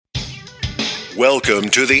Welcome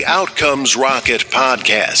to the Outcomes Rocket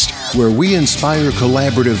podcast, where we inspire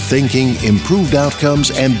collaborative thinking, improved outcomes,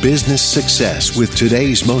 and business success with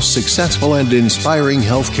today's most successful and inspiring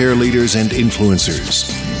healthcare leaders and influencers.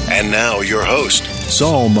 And now your host,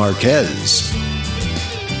 Saul Marquez.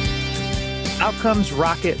 Outcomes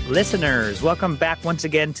Rocket listeners, welcome back once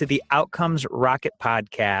again to the Outcomes Rocket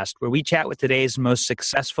podcast, where we chat with today's most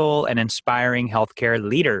successful and inspiring healthcare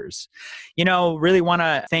leaders. Really want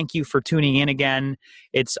to thank you for tuning in again.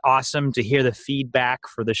 It's awesome to hear the feedback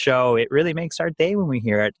for the show. It really makes our day when we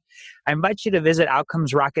hear it. I invite you to visit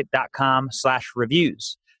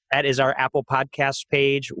outcomesrocket.com/reviews. That is our Apple Podcast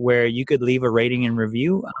page where you could leave a rating and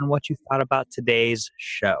review on what you thought about today's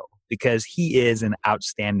show, because he is an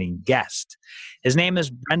outstanding guest. His name is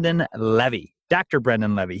Brendan Levy, Dr.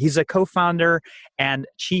 Brendan Levy. He's a co-founder and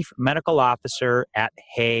chief medical officer at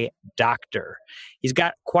Hey Doctor. He's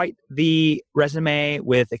got quite the resume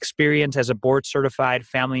with experience as a board-certified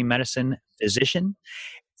family medicine physician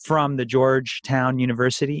from the Georgetown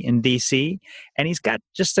University in DC. And he's got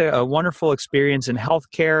just a wonderful experience in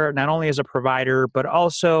healthcare, not only as a provider, but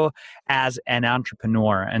also as an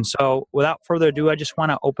entrepreneur. And so without further ado, I just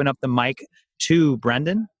want to open up the mic to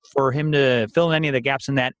Brendan for him to fill in any of the gaps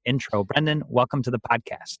in that intro. Brendan, welcome to the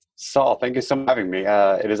podcast. Saul, thank you so much for having me.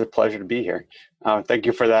 It is a pleasure to be here. Thank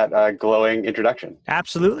you for that glowing introduction.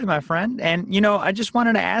 Absolutely, my friend. And, I just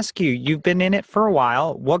wanted to ask you, you've been in it for a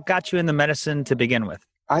while. What got you into medicine to begin with?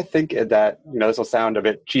 I think that, this will sound a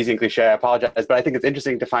bit cheesy and cliche, I apologize, but I think it's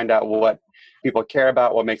interesting to find out what people care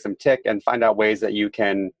about, what makes them tick, and find out ways that you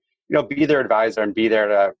can, be their advisor and be there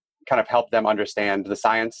to kind of help them understand the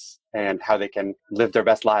science and how they can live their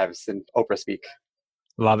best lives in Oprah speak.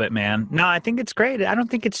 Love it, man. No, I think it's great. I don't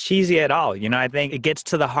think it's cheesy at all. I think it gets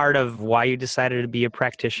to the heart of why you decided to be a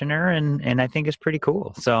practitioner, and I think it's pretty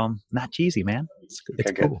cool. So not cheesy, man. It's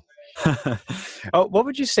okay, cool. What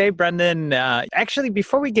would you say, Brendan? Actually,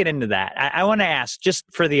 before we get into that, I want to ask just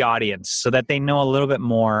for the audience so that they know a little bit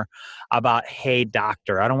more about Hey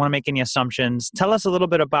Doctor. I don't want to make any assumptions. Tell us a little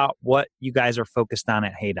bit about what you guys are focused on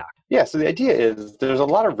at Hey Doctor. Yeah, so the idea is there's a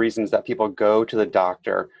lot of reasons that people go to the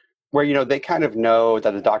doctor where, they kind of know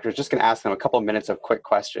that the doctor is just going to ask them a couple of minutes of quick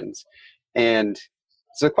questions. And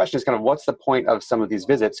so the question is kind of, what's the point of some of these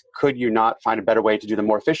visits? Could you not find a better way to do them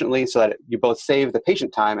more efficiently so that you both save the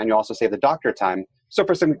patient time and you also save the doctor time? So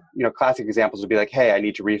for some, classic examples would be like, hey, I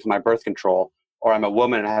need to refill my birth control, or I'm a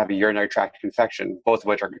woman and I have a urinary tract infection, both of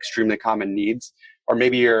which are extremely common needs. Or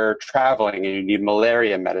maybe you're traveling and you need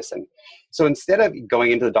malaria medicine. So instead of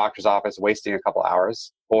going into the doctor's office, wasting a couple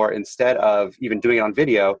hours, or instead of even doing it on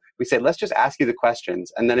video, we say, let's just ask you the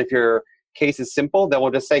questions. And then if your case is simple, then we'll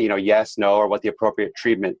just say, yes, no, or what the appropriate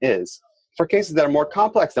treatment is. For cases that are more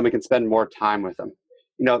complex, then we can spend more time with them.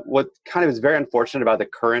 What kind of is very unfortunate about the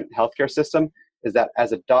current healthcare system is that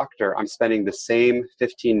as a doctor, I'm spending the same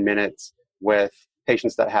 15 minutes with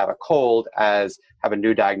patients that have a cold as have a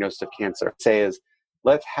new diagnosis of cancer. Say is,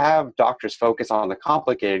 let's have doctors focus on the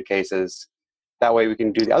complicated cases. That way we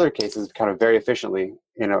can do the other cases kind of very efficiently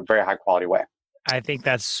in a very high quality way. I think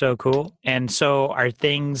that's so cool. And so are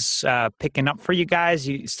things picking up for you guys?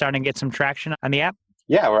 You starting to get some traction on the app?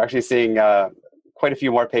 Yeah, we're actually seeing quite a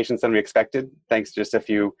few more patients than we expected, thanks to just a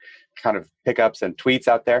few kind of pickups and tweets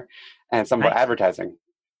out there and some of our advertising.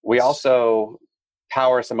 We also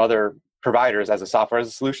power some other providers as a software as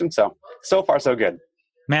a solution. So far, so good.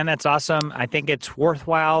 Man, that's awesome. I think it's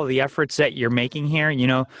worthwhile, the efforts that you're making here.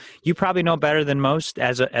 You probably know better than most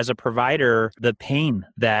as a provider, the pain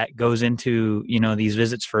that goes into, these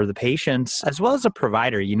visits for the patients, as well as a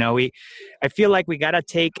provider. I feel like we got to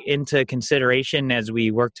take into consideration as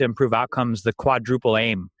we work to improve outcomes, the quadruple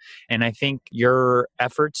aim. And I think your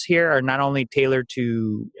efforts here are not only tailored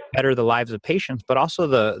to better the lives of patients, but also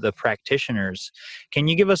the practitioners. Can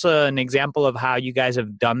you give us an example of how you guys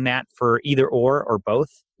have done that for either or both?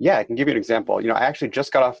 Yeah, I can give you an example. I actually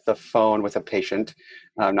just got off the phone with a patient,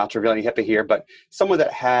 not to reveal any HIPAA here, but someone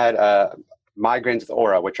that had migraines with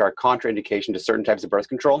aura, which are contraindication to certain types of birth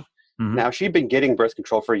control. Mm-hmm. Now, she'd been getting birth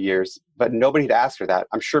control for years, but nobody had asked her that.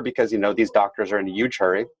 I'm sure because, these doctors are in a huge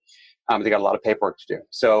hurry. They got a lot of paperwork to do.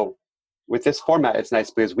 So with this format, it's nice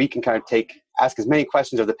because we can kind of ask as many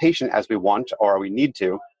questions of the patient as we want or we need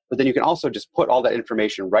to, but then you can also just put all that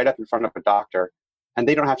information right up in front of a doctor, and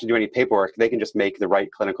they don't have to do any paperwork. They can just make the right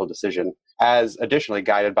clinical decision, as additionally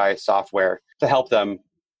guided by software to help them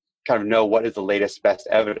kind of know what is the latest, best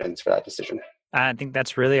evidence for that decision. I think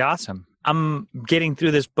that's really awesome. I'm getting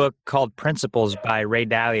through this book called Principles by Ray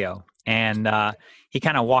Dalio. And he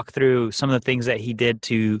kind of walked through some of the things that he did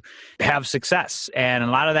to have success. And a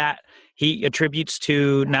lot of that he attributes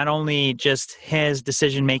to not only just his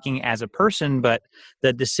decision making as a person, but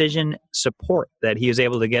the decision support that he was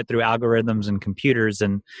able to get through algorithms and computers.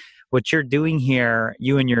 And what you're doing here,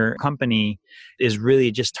 you and your company, is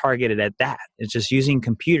really just targeted at that. It's just using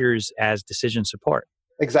computers as decision support.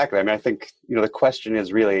 Exactly. I mean, I think, the question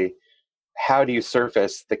is really, how do you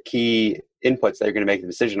surface the key inputs that you're going to make the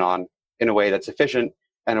decision on in a way that's efficient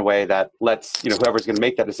and a way that lets, whoever's going to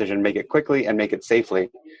make that decision make it quickly and make it safely.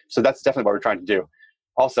 So that's definitely what we're trying to do.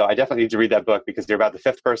 Also, I definitely need to read that book because you're about the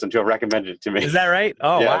fifth person to have recommended it to me. Is that right?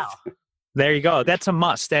 Oh, Yes. Wow. There you go. That's a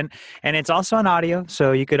must. And it's also on audio,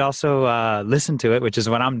 so you could also listen to it, which is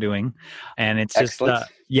what I'm doing. And it's just,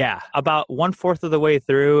 about 1/4 of the way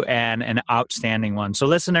through, and an outstanding one. So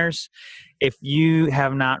listeners, if you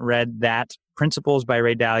have not read that, Principles by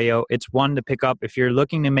Ray Dalio, it's one to pick up if you're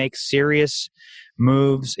looking to make serious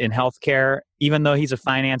moves in healthcare. Even though he's a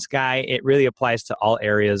finance guy, it really applies to all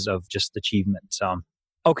areas of just achievement. So,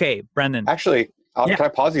 okay, Brendan. Actually, can I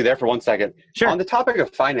pause you there for 1 second? Sure. On the topic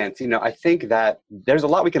of finance, I think that there's a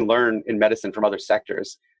lot we can learn in medicine from other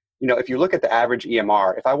sectors. If you look at the average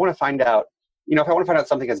EMR, if I want to find out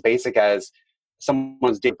something as basic as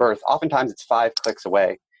someone's date of birth, oftentimes it's 5 clicks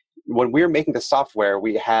away. When we're making the software,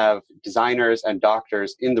 we have designers and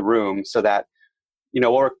doctors in the room so that,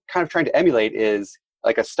 what we're kind of trying to emulate is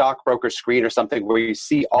like a stockbroker screen or something where you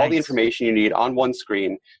see all the information you need on one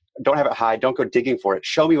screen. Don't have it hide. Don't go digging for it.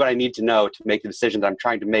 Show me what I need to know to make the decision that I'm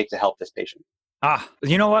trying to make to help this patient.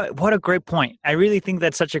 You know what? What a great point. I really think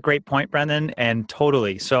that's such a great point, Brendan, and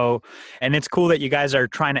totally. So, and it's cool that you guys are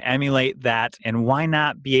trying to emulate that, and why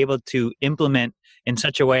not be able to implement in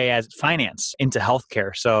such a way as finance into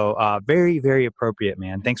healthcare? So, very, very appropriate,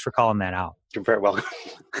 man. Thanks for calling that out. You're very welcome.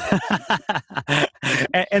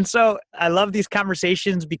 And so I love these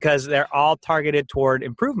conversations because they're all targeted toward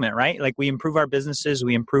improvement, right? Like we improve our businesses,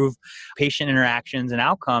 we improve patient interactions and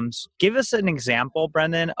outcomes. Give us an example,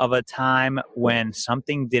 Brendan, of a time when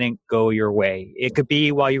something didn't go your way. It could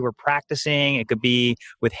be while you were practicing. It could be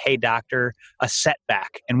with, hey, doctor, a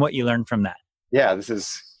setback, and what you learned from that. Yeah, this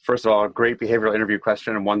is, first of all, a great behavioral interview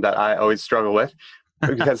question, and one that I always struggle with.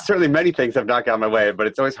 Because certainly many things have not gone my way, but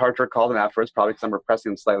it's always hard to recall them afterwards, probably because I'm repressing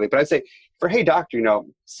them slightly. But I'd say for, hey, doctor,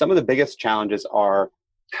 some of the biggest challenges are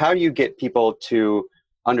how do you get people to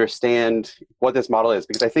understand what this model is?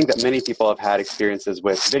 Because I think that many people have had experiences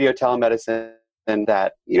with video telemedicine, and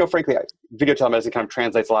that, frankly, video telemedicine kind of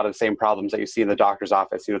translates a lot of the same problems that you see in the doctor's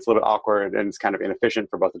office. It's a little bit awkward and it's kind of inefficient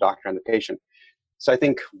for both the doctor and the patient. So I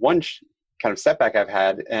think one kind of setback I've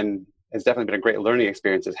had, and has definitely been a great learning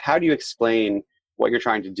experience, is how do you explain what you're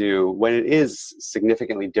trying to do when it is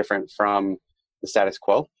significantly different from the status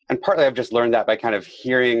quo? And partly I've just learned that by kind of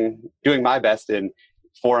doing my best in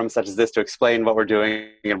forums such as this to explain what we're doing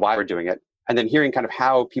and why we're doing it, and then hearing kind of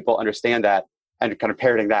how people understand that and kind of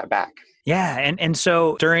parroting that back. Yeah. And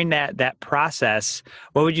so during that process,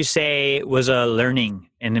 what would you say was a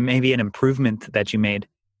learning and maybe an improvement that you made?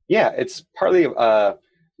 Yeah, it's partly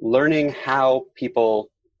learning how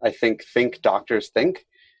people, I think doctors think.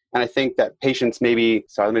 And I think that patients maybe,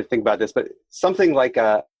 let me think about this, but something like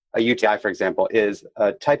a UTI, for example, is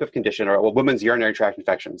a type of condition, or a woman's urinary tract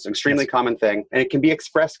infection. It's an extremely common thing. And it can be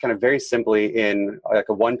expressed kind of very simply in like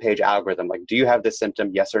a 1-page algorithm. Like, do you have this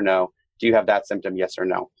symptom? Yes or no. Do you have that symptom? Yes or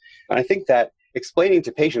no. And I think that explaining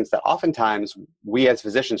to patients that oftentimes we as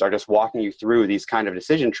physicians are just walking you through these kind of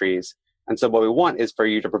decision trees. And so what we want is for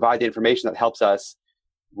you to provide the information that helps us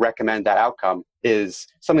recommend that outcome, is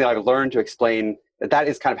something that I've learned to explain that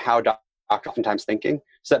is kind of how doctors oftentimes thinking,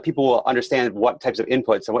 so that people will understand what types of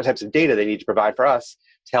inputs and what types of data they need to provide for us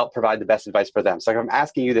to help provide the best advice for them. So if I'm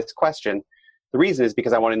asking you this question, the reason is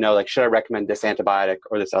because I want to know, like, should I recommend this antibiotic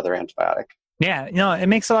or this other antibiotic? Yeah, it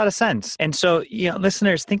makes a lot of sense. And so,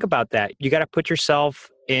 listeners, think about that. You got to put yourself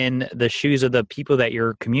in the shoes of the people that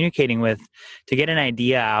you're communicating with to get an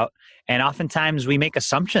idea out. And oftentimes we make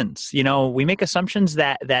assumptions. We make assumptions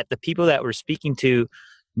that the people that we're speaking to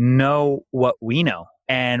know what we know.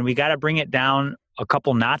 And we got to bring it down a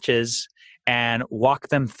couple notches and walk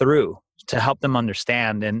them through to help them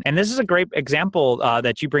understand. And this is a great example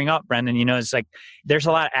that you bring up, Brendan. It's like there's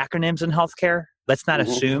a lot of acronyms in healthcare. Let's not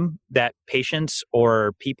assume that patients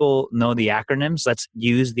or people know the acronyms. Let's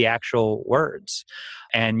use the actual words.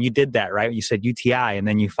 And you did that, right? You said UTI, and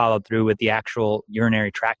then you followed through with the actual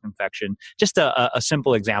urinary tract infection. Just a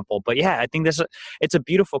simple example. But yeah, I think it's a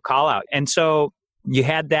beautiful call out. And so you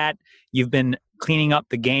had that. You've been cleaning up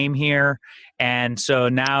the game here. And so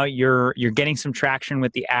now you're getting some traction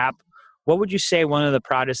with the app. What would you say one of the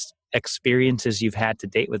proudest experiences you've had to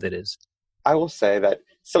date with it is? I will say that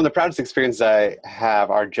some of the proudest experiences I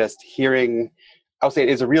have are just hearing I'll say it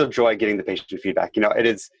is a real joy getting the patient feedback. It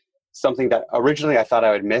is something that originally I thought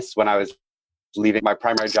I would miss when I was leaving my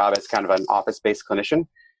primary job as kind of an office-based clinician.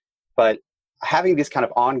 But having these kind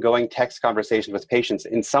of ongoing text conversations with patients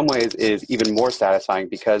in some ways is even more satisfying,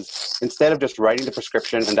 because instead of just writing the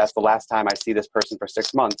prescription and that's the last time I see this person for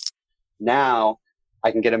 6 months, now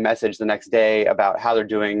I can get a message the next day about how they're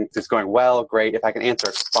doing. Is this going well? Great. If I can answer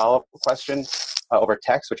a follow-up question over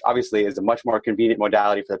text, which obviously is a much more convenient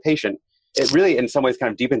modality for the patient, it really in some ways kind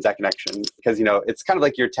of deepens that connection, because it's kind of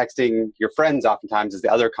like you're texting your friends oftentimes is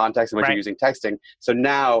the other context in which Right. you're using texting. So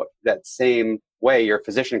now that same way your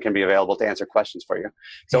physician can be available to answer questions for you.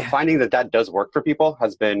 So Yeah. finding that does work for people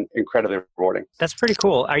has been incredibly rewarding. That's pretty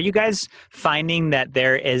cool. Are you guys finding that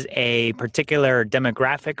there is a particular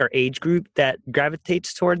demographic or age group that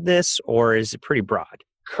gravitates toward this, or is it pretty broad?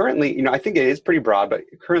 Currently, I think it is pretty broad, but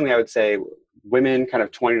currently I would say women kind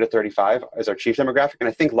of 20 to 35 is our chief demographic. And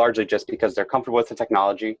I think largely just because they're comfortable with the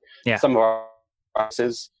technology. Yeah. Some of our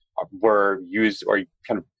services were used or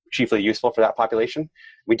kind of chiefly useful for that population.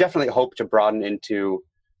 We definitely hope to broaden into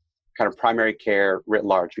kind of primary care writ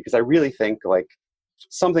large, because I really think like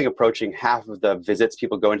something approaching half of the visits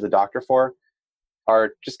people go into the doctor for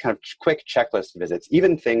are just kind of quick checklist visits.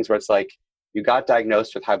 Even things where it's like you got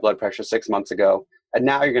diagnosed with high blood pressure 6 months ago, and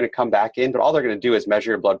now you're going to come back in, but all they're going to do is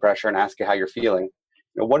measure your blood pressure and ask you how you're feeling.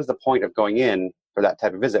 What is the point of going in for that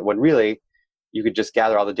type of visit when really you could just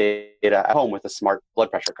gather all the data at home with a smart blood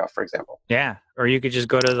pressure cuff, for example? Yeah. Or you could just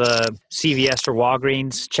go to the CVS or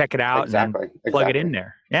Walgreens, check it out, Exactly. and then plug it in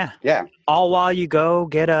there. Yeah. Yeah, All while you go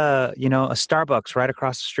get a Starbucks right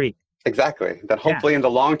across the street. exactly. That hopefully in the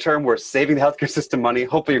long term, we're saving the healthcare system money.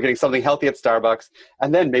 Hopefully you're getting something healthy at Starbucks.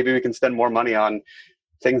 And then maybe we can spend more money on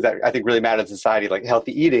things that I think really matter to society, like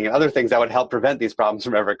healthy eating and other things that would help prevent these problems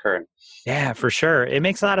from ever occurring. Yeah, for sure. It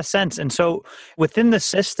makes a lot of sense. And so within the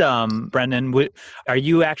system, Brendan, are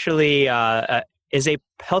you actually, is a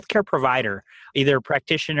healthcare provider, either a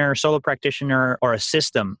practitioner, solo practitioner, or a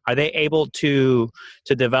system, are they able to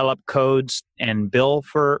develop codes and bill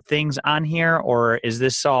for things on here? Or is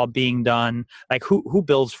this all being done, like who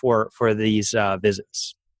bills for these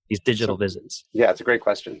visits, these digital visits? Yeah, it's a great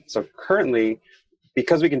question. So currently,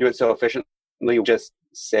 because we can do it so efficiently, we just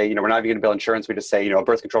say, we're not even going to bill insurance. We just say, a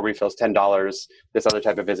birth control refill is $10. This other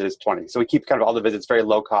type of visit is $20. So we keep kind of all the visits very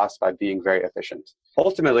low cost by being very efficient.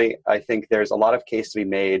 Ultimately, I think there's a lot of case to be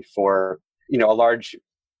made for, a large,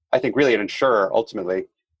 I think really an insurer ultimately,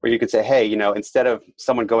 where you could say, hey, instead of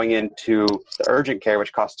someone going into the urgent care,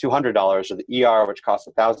 which costs $200, or the ER, which costs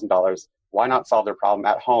 $1,000, why not solve their problem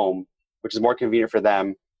at home, which is more convenient for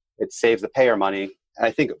them? It saves the payer money. And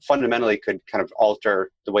I think fundamentally could kind of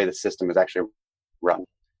alter the way the system is actually run.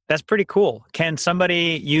 That's pretty cool. Can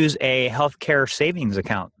somebody use a healthcare savings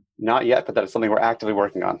account? Not yet, but that is something we're actively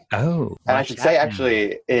working on. Oh. And I should say,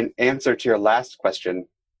 actually, in answer to your last question,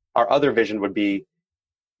 our other vision would be,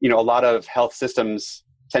 a lot of health systems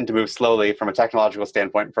tend to move slowly from a technological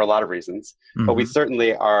standpoint for a lot of reasons. Mm-hmm. But we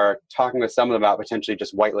certainly are talking with some of them about potentially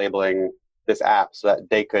just white labeling this app so that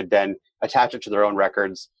they could then attach it to their own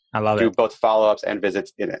records. I love do it. Both follow-ups and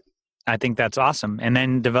visits in it. I think that's awesome. And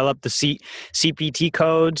then develop the CPT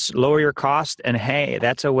codes, lower your cost, and hey,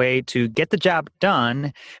 that's a way to get the job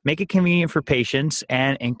done, make it convenient for patients,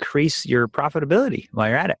 and increase your profitability while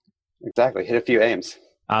you're at it. Exactly. Hit a few aims.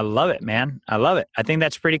 I love it, man. I love it. I think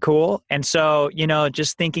that's pretty cool. And so,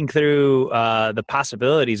 just thinking through the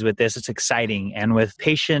possibilities with this, it's exciting. And with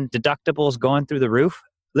patient deductibles going through the roof,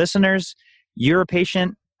 listeners, you're a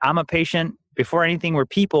patient, I'm a patient. Before anything, we're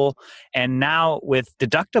people. And now with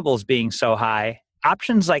deductibles being so high,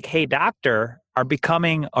 options like Hey Doctor are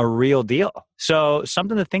becoming a real deal. So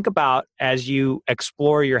something to think about as you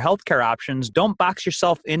explore your healthcare options. Don't box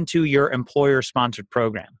yourself into your employer-sponsored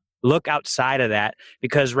program. Look outside of that,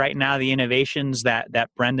 because right now the innovations that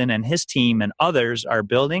Brendan and his team and others are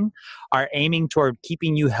building are aiming toward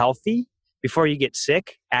keeping you healthy before you get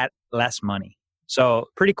sick at less money. So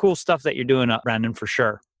pretty cool stuff that you're doing, Brendan, for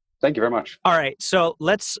sure. Thank you very much. All right. So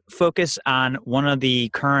let's focus on one of the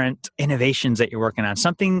current innovations that you're working on,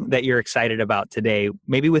 something that you're excited about today,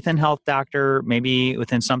 maybe within Health Doctor, maybe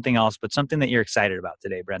within something else, but something that you're excited about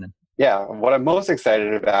today, Brendan. Yeah. What I'm most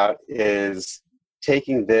excited about is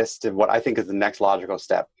taking this to what I think is the next logical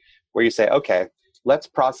step, where you say, okay, let's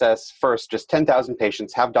process first just 10,000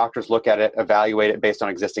 patients, have doctors look at it, evaluate it based on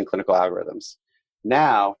existing clinical algorithms.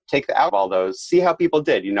 Now, take out of all those, see how people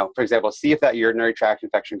did. For example, see if that urinary tract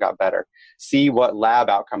infection got better. See what lab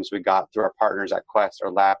outcomes we got through our partners at Quest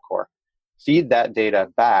or LabCorp. Feed that data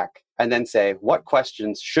back and then say, what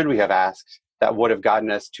questions should we have asked that would have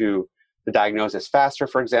gotten us to the diagnosis faster,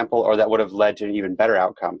 for example, or that would have led to an even better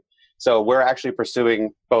outcome? So we're actually pursuing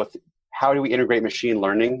both how do we integrate machine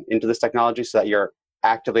learning into this technology so that you're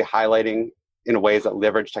actively highlighting in ways that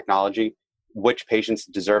leverage technology which patients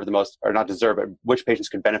deserve the most, or not deserve, but which patients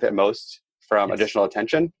could benefit most from additional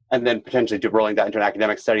attention, and then potentially rolling that into an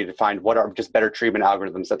academic study to find what are just better treatment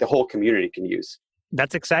algorithms that the whole community can use.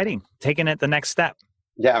 That's exciting. Taking it the next step.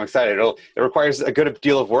 Yeah, I'm excited. It requires a good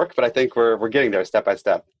deal of work, but I think we're getting there step by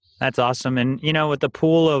step. That's awesome. And, with the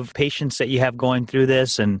pool of patients that you have going through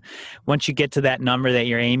this, and once you get to that number that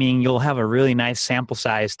you're aiming, you'll have a really nice sample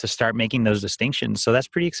size to start making those distinctions. So that's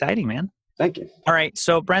pretty exciting, man. Thank you. All right.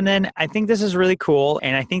 So, Brendan, I think this is really cool,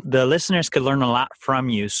 and I think the listeners could learn a lot from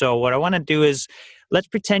you. So what I want to do is let's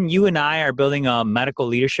pretend you and I are building a medical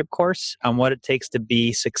leadership course on what it takes to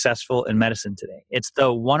be successful in medicine today. It's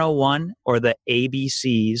the 101 or the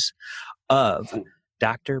ABCs of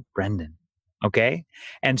Dr. Brendan. Okay.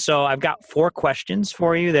 And so I've got 4 questions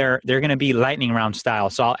for you. They're going to be lightning round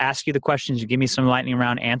style. So I'll ask you the questions. You give me some lightning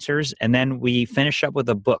round answers. And then we finish up with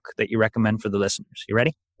a book that you recommend for the listeners. You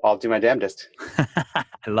ready? I'll do my damnedest. I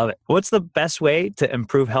love it. What's the best way to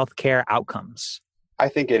improve healthcare outcomes? I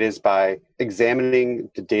think it is by examining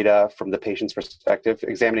the data from the patient's perspective,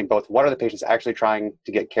 examining both what are the patients actually trying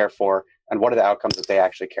to get care for and what are the outcomes that they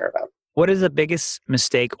actually care about. What is the biggest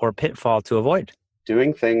mistake or pitfall to avoid?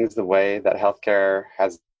 Doing things the way that healthcare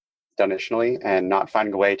has done traditionally and not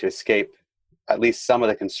finding a way to escape at least some of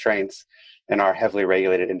the constraints in our heavily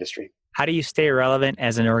regulated industry. How do you stay relevant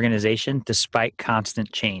as an organization despite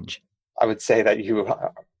constant change? I would say that you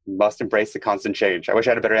must embrace the constant change. I wish I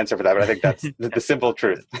had a better answer for that, but I think that's the simple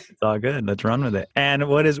truth. It's all good. Let's run with it. And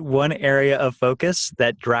what is one area of focus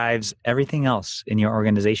that drives everything else in your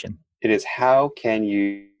organization? It is how can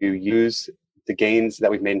you use the gains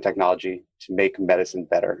that we've made in technology to make medicine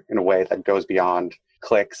better in a way that goes beyond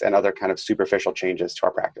clicks and other kind of superficial changes to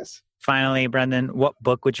our practice. Finally, Brendan, what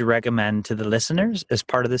book would you recommend to the listeners as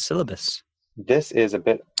part of the syllabus? This is a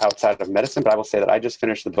bit outside of medicine, but I will say that I just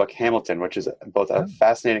finished the book Hamilton, which is both a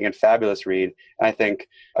fascinating and fabulous read. And I think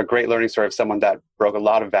a great learning story of someone that broke a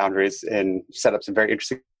lot of boundaries and set up some very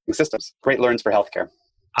interesting systems. Great learns for healthcare.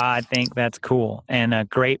 I think that's cool. And a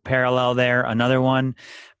great parallel there. Another one,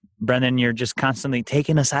 Brendan, you're just constantly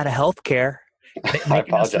taking us out of healthcare. I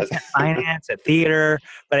apologize. At finance, at theater,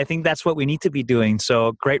 but I think that's what we need to be doing.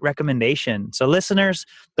 So great recommendation. So listeners,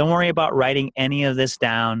 don't worry about writing any of this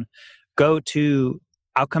down. Go to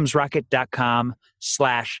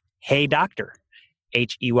outcomesrocket.com/heydoctor,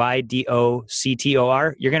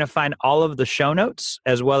 HEYDOCTOR. You're going to find all of the show notes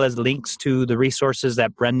as well as links to the resources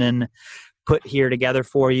that Brendan put here together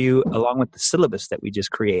for you, along with the syllabus that we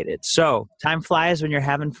just created. So time flies when you're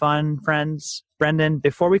having fun, friends. Brendan,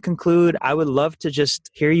 before we conclude, I would love to just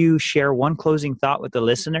hear you share one closing thought with the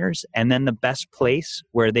listeners and then the best place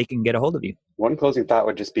where they can get a hold of you. One closing thought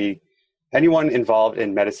would just be anyone involved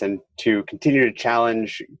in medicine to continue to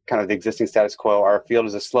challenge kind of the existing status quo. Our field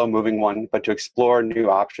is a slow-moving one, but to explore new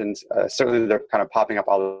options. Certainly they're kind of popping up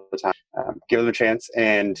all the time. Give them a chance.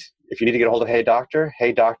 And if you need to get a hold of Hey Doctor,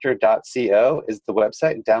 heydoctor.co is the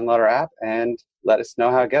website. Download our app and let us know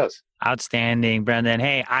how it goes. Outstanding, Brendan.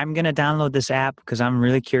 Hey, I'm going to download this app because I'm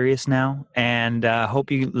really curious now, and hope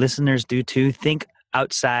you listeners do too. Think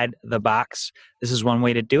outside the box. This is one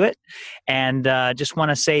way to do it. And just want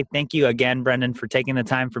to say thank you again, Brendan, for taking the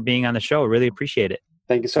time for being on the show. Really appreciate it.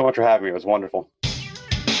 Thank you so much for having me. It was wonderful.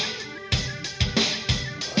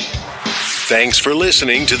 Thanks for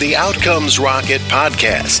listening to the Outcomes Rocket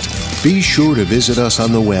podcast. Be sure to visit us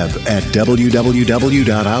on the web at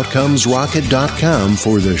www.outcomesrocket.com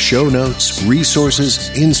for the show notes, resources,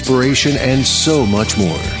 inspiration, and so much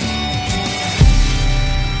more.